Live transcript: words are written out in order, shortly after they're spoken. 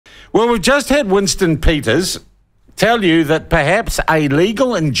Well, we've just had Winston Peters tell you that perhaps a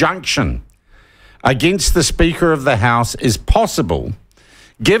legal injunction against the Speaker of the House is possible,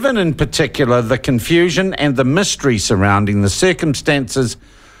 given in particular the confusion and the mystery surrounding the circumstances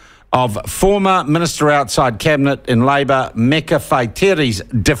of former Minister outside Cabinet in Labour, Meka Whaitiri's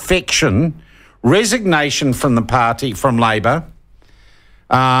defection, resignation from the party, from Labour,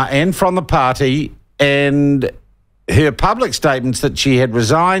 and from the party, and her public statements that she had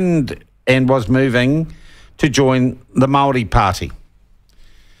resigned and was moving to join the Māori Party.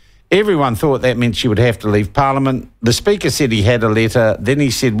 Everyone thought that meant she would have to leave Parliament. The Speaker said he had a letter. Then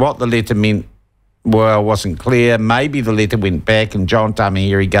he said what the letter meant, well, wasn't clear. Maybe the letter went back and John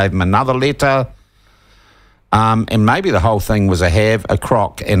Tamahiri gave him another letter. And maybe the whole thing was a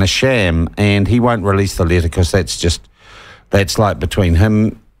crock and a sham, and he won't release the letter because that's like between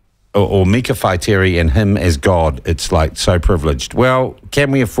him or Meka Whaitiri and him as God. It's like so privileged. Well,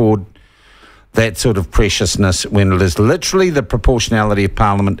 can we afford that sort of preciousness when it is literally the proportionality of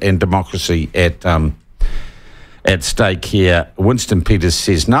Parliament and democracy at stake here? Winston Peters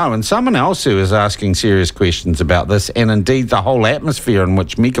says no, and someone else who is asking serious questions about this, and indeed the whole atmosphere in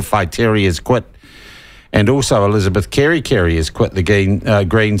which Meka Whaitiri has quit, and also Elizabeth Carey has quit the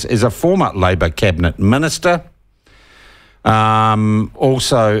Greens, is a former Labour cabinet minister,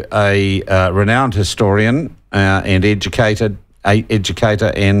 also a renowned historian and educator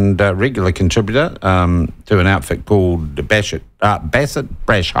and regular contributor to an outfit called Bassett,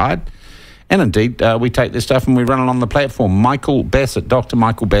 Brashide. And indeed, we take this stuff and we run it on the platform. Michael Bassett, Dr.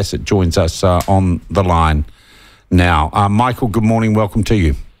 Michael Bassett joins us on the line now. Michael, good morning. Welcome to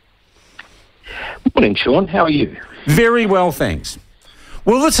you. Morning, Sean. How are you? Very well, thanks.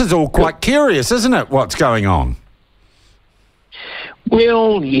 Well, this is all quite curious, isn't it, what's going on?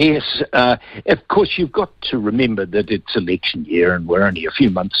 Well, yes. Of course, you've got to remember that it's election year and we're only a few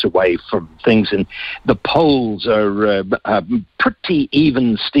months away from things, and the polls are pretty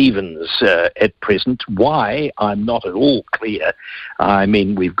even Stevens at present. Why? I'm not at all clear. I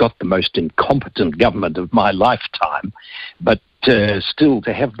mean, we've got the most incompetent government of my lifetime, but still,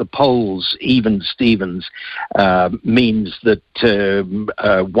 to have the polls even Stevens means that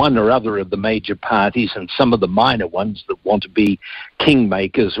one or other of the major parties and some of the minor ones that want to be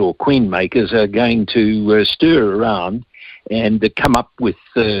kingmakers or queenmakers are going to stir around and come up with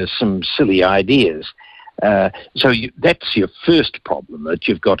some silly ideas. So that's your first problem that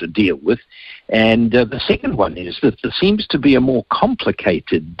you've got to deal with. And the second one is that there seems to be a more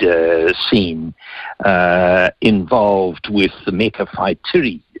complicated scene involved with the Meka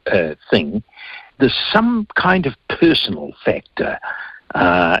Whaitiri thing. There's some kind of personal factor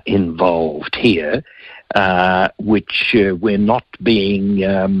involved here, which we're not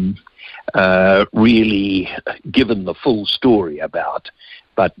being really given the full story about.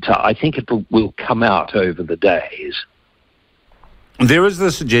 But I think it will come out over the days. There is the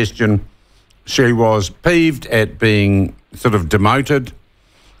suggestion she was peeved at being sort of demoted.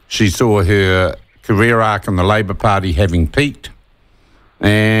 She saw her career arc in the Labour Party having peaked,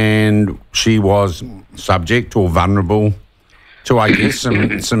 and she was subject or vulnerable to, I guess,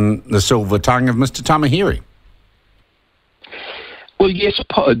 the silver tongue of Mr. Tamahiri. Well, yes,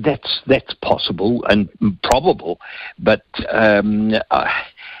 that's possible and probable, but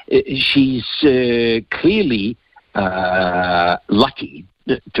she's clearly lucky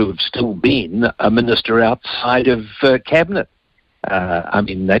to have still been a minister outside of cabinet. I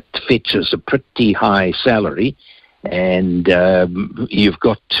mean, that fetches a pretty high salary, and you've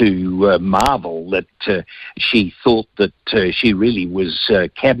got to marvel that she thought that she really was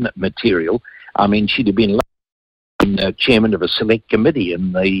cabinet material. I mean, she'd have been chairman of a select committee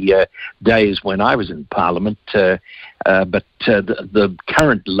in the days when I was in Parliament, but the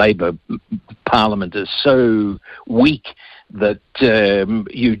current Labour Parliament is so weak that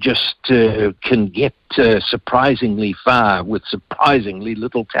you just can get surprisingly far with surprisingly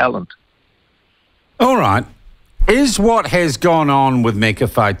little talent. All right. Is what has gone on with Meka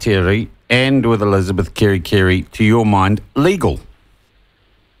Whaitiri and with Elizabeth Carey, to your mind, legal?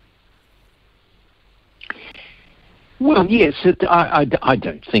 Well, yes, I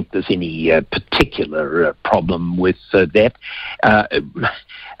don't think there's any particular problem with that.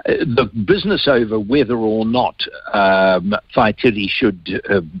 The business over whether or not Whaitiri should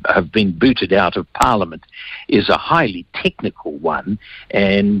have been booted out of Parliament is a highly technical one,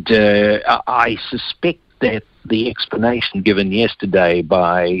 and I suspect that the explanation given yesterday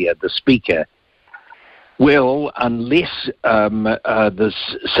by the Speaker, well, unless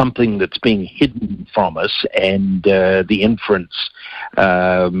there's something that's being hidden from us, and the inference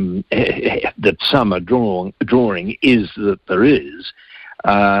that some are drawing is that there is,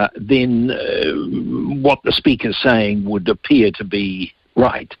 then what the Speaker's saying would appear to be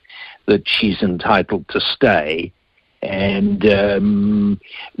right, that she's entitled to stay. And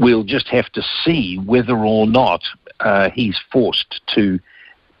we'll just have to see whether or not he's forced to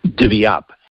divvy up